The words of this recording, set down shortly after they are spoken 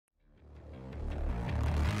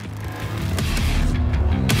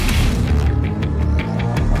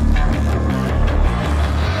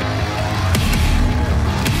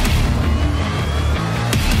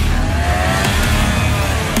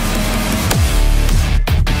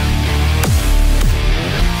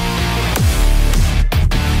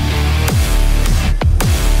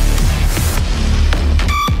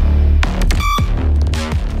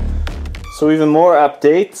So even more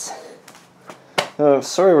updates.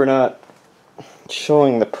 Sorry we're not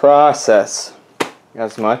showing the process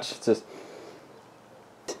as much. It's just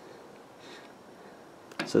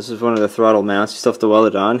so this is one of the throttle mounts. You still have to weld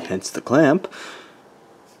it on, hence the clamp.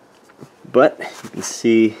 But you can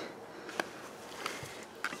see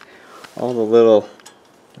all the little,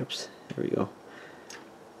 oops, there we go,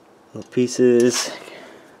 little pieces.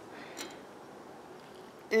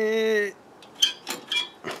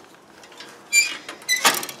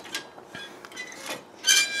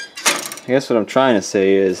 I guess what I'm trying to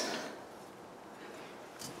say is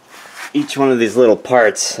each one of these little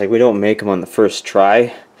parts, like, we don't make them on the first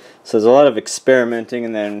try. So there's a lot of experimenting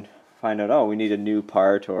and then find out, oh, we need a new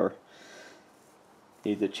part or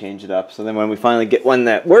need to change it up. So then when we finally get one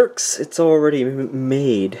that works, it's already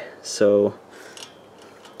made. So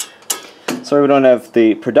sorry we don't have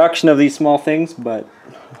the production of these small things, but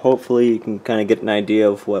hopefully you can kind of get an idea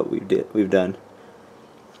of what we've done.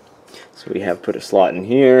 So we have put a slot in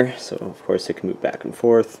here, so of course it can move back and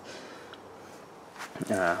forth.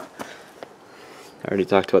 I already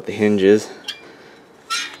talked about the hinges.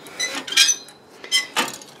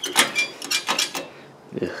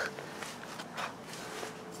 Ugh.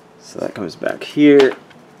 So that comes back here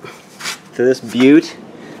to this butte.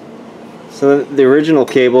 So the original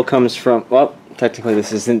cable comes from, well, technically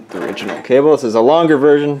this isn't the original cable. This is a longer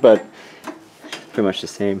version, but pretty much the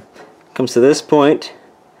same. Comes to this point,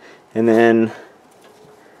 and then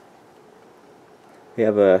we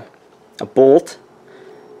have a bolt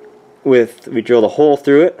with, we drilled a hole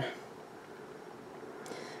through it,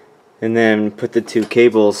 and then put the two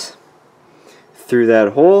cables through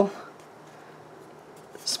that hole,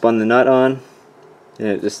 spun the nut on, and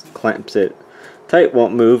it just clamps it tight,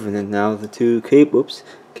 won't move, and then now the two cables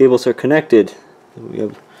are connected. And we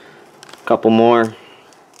have a couple more.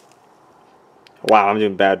 Wow, I'm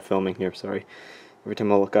doing bad filming here, sorry. Every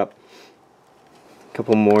time I look up. A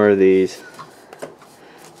couple more of these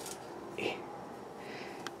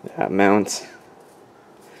mounts.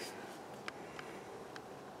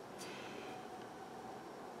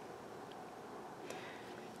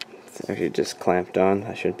 It's actually just clamped on.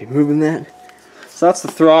 I shouldn't be moving that. So that's the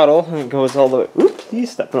throttle, and it goes all the way. Oops,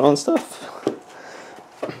 he's stepping on stuff.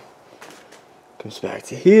 Comes back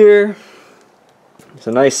to here. There's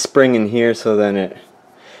a nice spring in here, so then it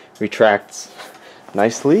retracts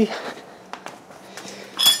nicely.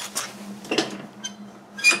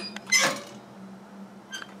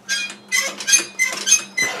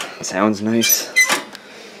 Sounds nice.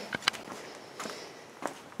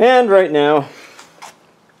 And right now,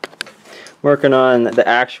 working on the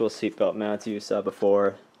actual seatbelt mounts you saw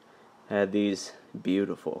before. I had these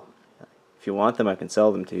beautiful. If you want them, I can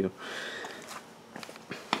sell them to you.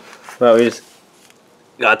 But we just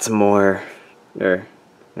got some more. Man,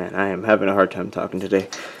 I am having a hard time talking today.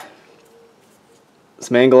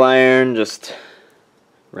 Some angle iron, just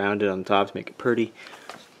round it on top to make it pretty.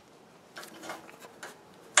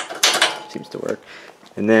 Seems to work.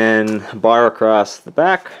 And then a bar across the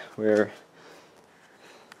back where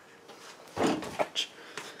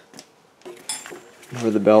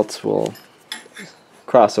the belts will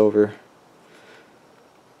cross over,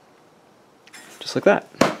 just like that.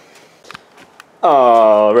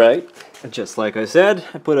 Alright, just like I said,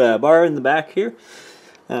 I put a bar in the back here.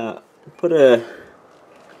 I put the,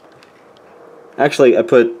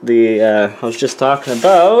 I was just talking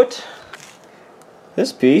about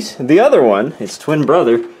this piece. The other one, its twin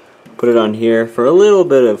brother, put it on here for a little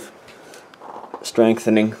bit of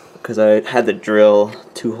strengthening, because I had to drill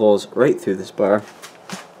 2 holes right through this bar.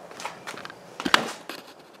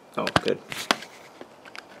 Oh, good.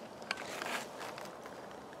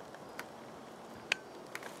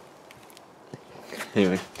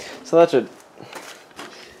 Anyway, so that should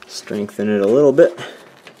strengthen it a little bit.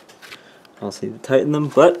 I'll see to tighten them,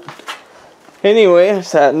 but anyway, I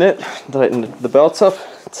sat in it, tightened the belts up.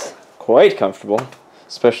 It's quite comfortable,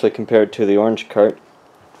 especially compared to the orange cart.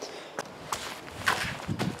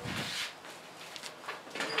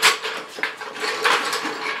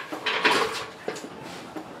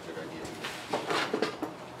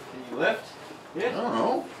 Can you lift? Yeah. I don't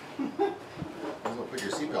know. I'm gonna put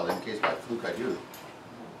your seatbelt in case by fluke I do.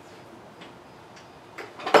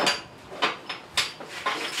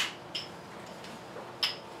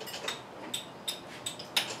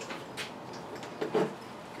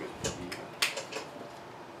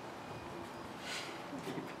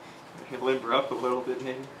 Limber up a little bit,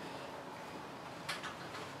 maybe.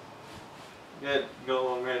 Good, go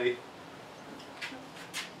along ready.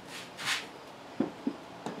 I'm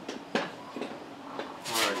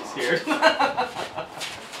already scared.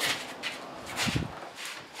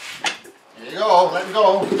 doesn't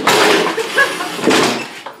go.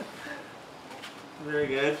 Very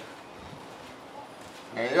good.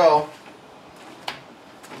 There you go.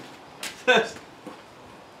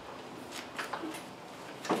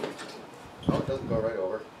 No, it doesn't go right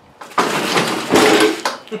over.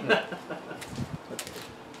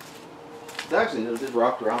 It's actually, it did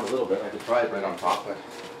rock around a little bit. I could try it right on top, but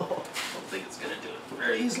I don't think it's gonna do it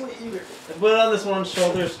very easily either. I put it on this one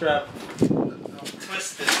shoulder strap.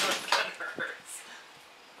 Twist it. It kind of hurts.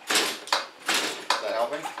 is that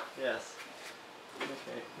helping? Yes.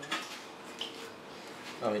 Okay.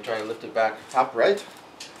 Let me try and lift it back upright.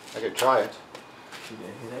 I could try it. Did you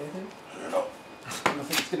hit anything? I don't know. I don't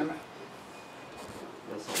think it's gonna matter.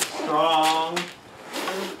 This one's strong.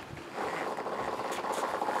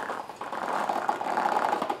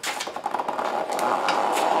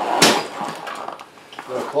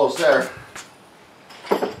 A little close there.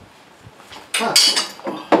 Huh.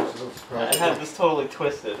 I had this totally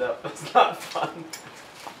twisted. That was not fun.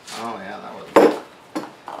 Oh yeah, that was.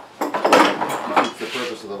 Defeats the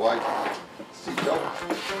purpose of the white seatbelt.